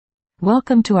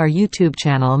Welcome to our YouTube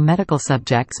channel Medical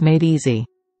Subjects Made Easy.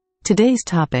 Today's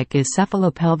topic is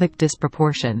cephalopelvic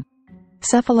disproportion.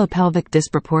 Cephalopelvic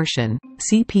disproportion,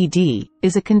 CPD,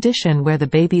 is a condition where the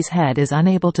baby's head is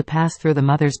unable to pass through the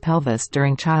mother's pelvis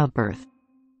during childbirth.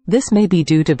 This may be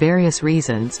due to various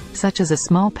reasons, such as a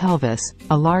small pelvis,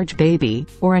 a large baby,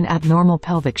 or an abnormal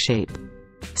pelvic shape.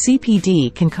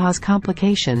 CPD can cause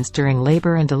complications during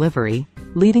labor and delivery,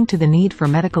 leading to the need for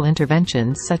medical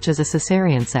interventions such as a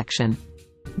cesarean section.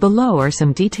 Below are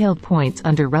some detailed points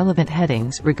under relevant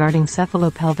headings regarding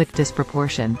cephalopelvic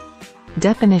disproportion.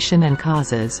 Definition and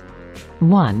causes.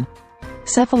 1.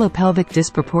 Cephalopelvic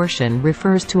disproportion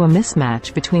refers to a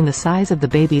mismatch between the size of the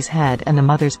baby's head and the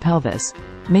mother's pelvis,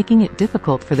 making it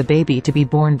difficult for the baby to be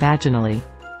born vaginally.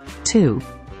 2.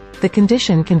 The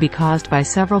condition can be caused by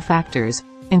several factors,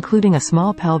 including a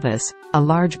small pelvis, a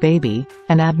large baby,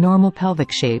 an abnormal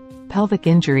pelvic shape, pelvic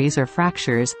injuries or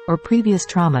fractures, or previous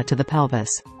trauma to the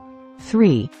pelvis.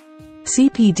 3.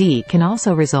 CPD can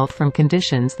also result from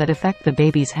conditions that affect the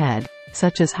baby's head,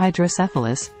 such as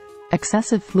hydrocephalus,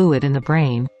 excessive fluid in the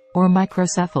brain, or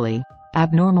microcephaly,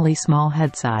 abnormally small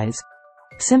head size.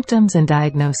 Symptoms and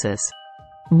diagnosis.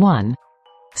 1.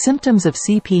 Symptoms of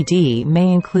CPD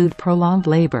may include prolonged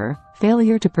labor,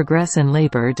 failure to progress in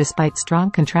labor despite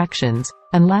strong contractions,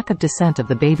 and lack of descent of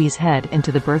the baby's head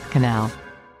into the birth canal.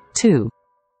 2.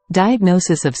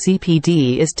 Diagnosis of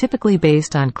CPD is typically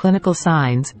based on clinical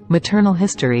signs, maternal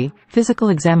history, physical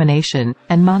examination,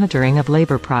 and monitoring of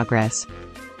labor progress.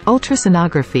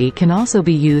 Ultrasonography can also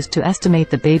be used to estimate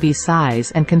the baby's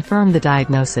size and confirm the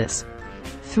diagnosis.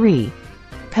 3.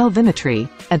 Pelvimetry,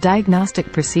 a diagnostic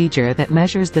procedure that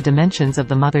measures the dimensions of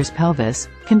the mother's pelvis,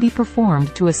 can be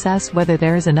performed to assess whether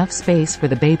there is enough space for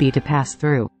the baby to pass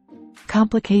through.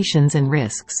 Complications and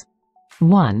risks.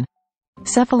 1.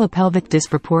 Cephalopelvic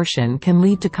disproportion can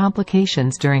lead to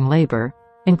complications during labor,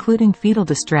 including fetal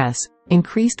distress,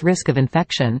 increased risk of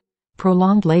infection,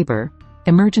 prolonged labor,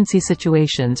 emergency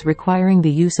situations requiring the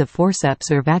use of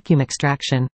forceps or vacuum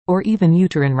extraction, or even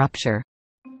uterine rupture.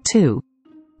 2.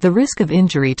 The risk of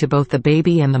injury to both the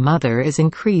baby and the mother is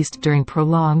increased during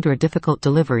prolonged or difficult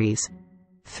deliveries.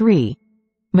 3.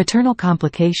 Maternal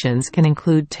complications can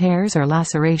include tears or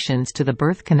lacerations to the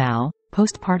birth canal,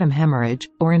 postpartum hemorrhage,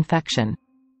 or infection.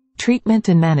 Treatment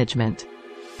and management.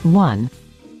 1.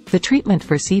 The treatment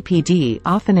for CPD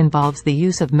often involves the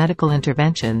use of medical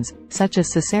interventions, such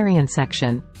as cesarean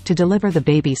section, to deliver the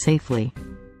baby safely.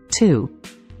 2.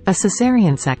 A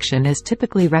cesarean section is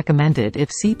typically recommended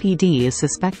if CPD is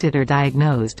suspected or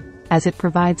diagnosed, as it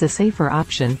provides a safer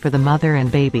option for the mother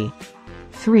and baby.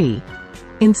 3.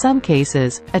 In some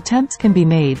cases, attempts can be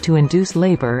made to induce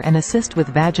labor and assist with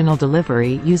vaginal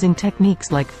delivery using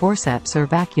techniques like forceps or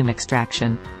vacuum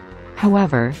extraction.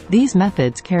 However, these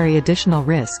methods carry additional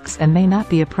risks and may not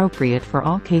be appropriate for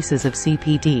all cases of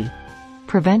CPD.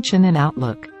 Prevention and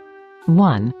outlook.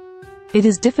 1. It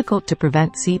is difficult to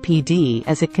prevent CPD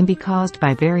as it can be caused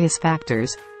by various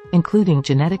factors, including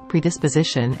genetic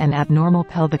predisposition and abnormal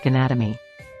pelvic anatomy.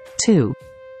 2.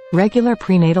 Regular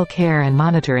prenatal care and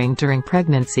monitoring during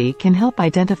pregnancy can help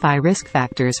identify risk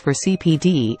factors for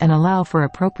CPD and allow for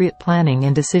appropriate planning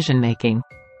and decision-making.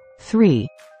 3.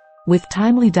 With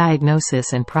timely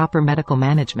diagnosis and proper medical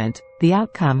management, the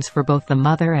outcomes for both the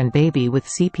mother and baby with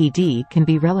CPD can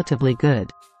be relatively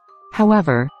good.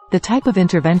 However, the type of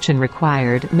intervention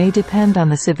required may depend on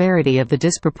the severity of the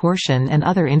disproportion and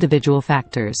other individual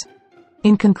factors.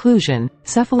 In conclusion,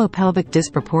 cephalopelvic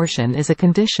disproportion is a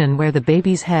condition where the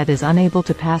baby's head is unable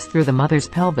to pass through the mother's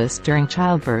pelvis during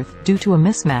childbirth due to a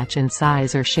mismatch in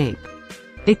size or shape.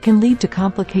 It can lead to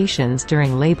complications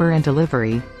during labor and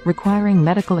delivery, requiring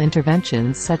medical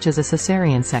interventions such as a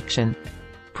cesarean section.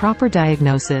 Proper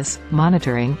diagnosis,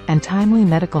 monitoring, and timely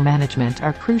medical management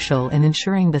are crucial in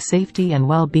ensuring the safety and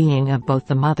well-being of both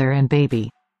the mother and baby.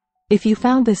 If you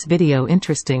found this video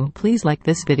interesting, please like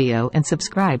this video and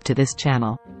subscribe to this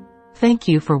channel. Thank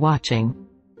you for watching.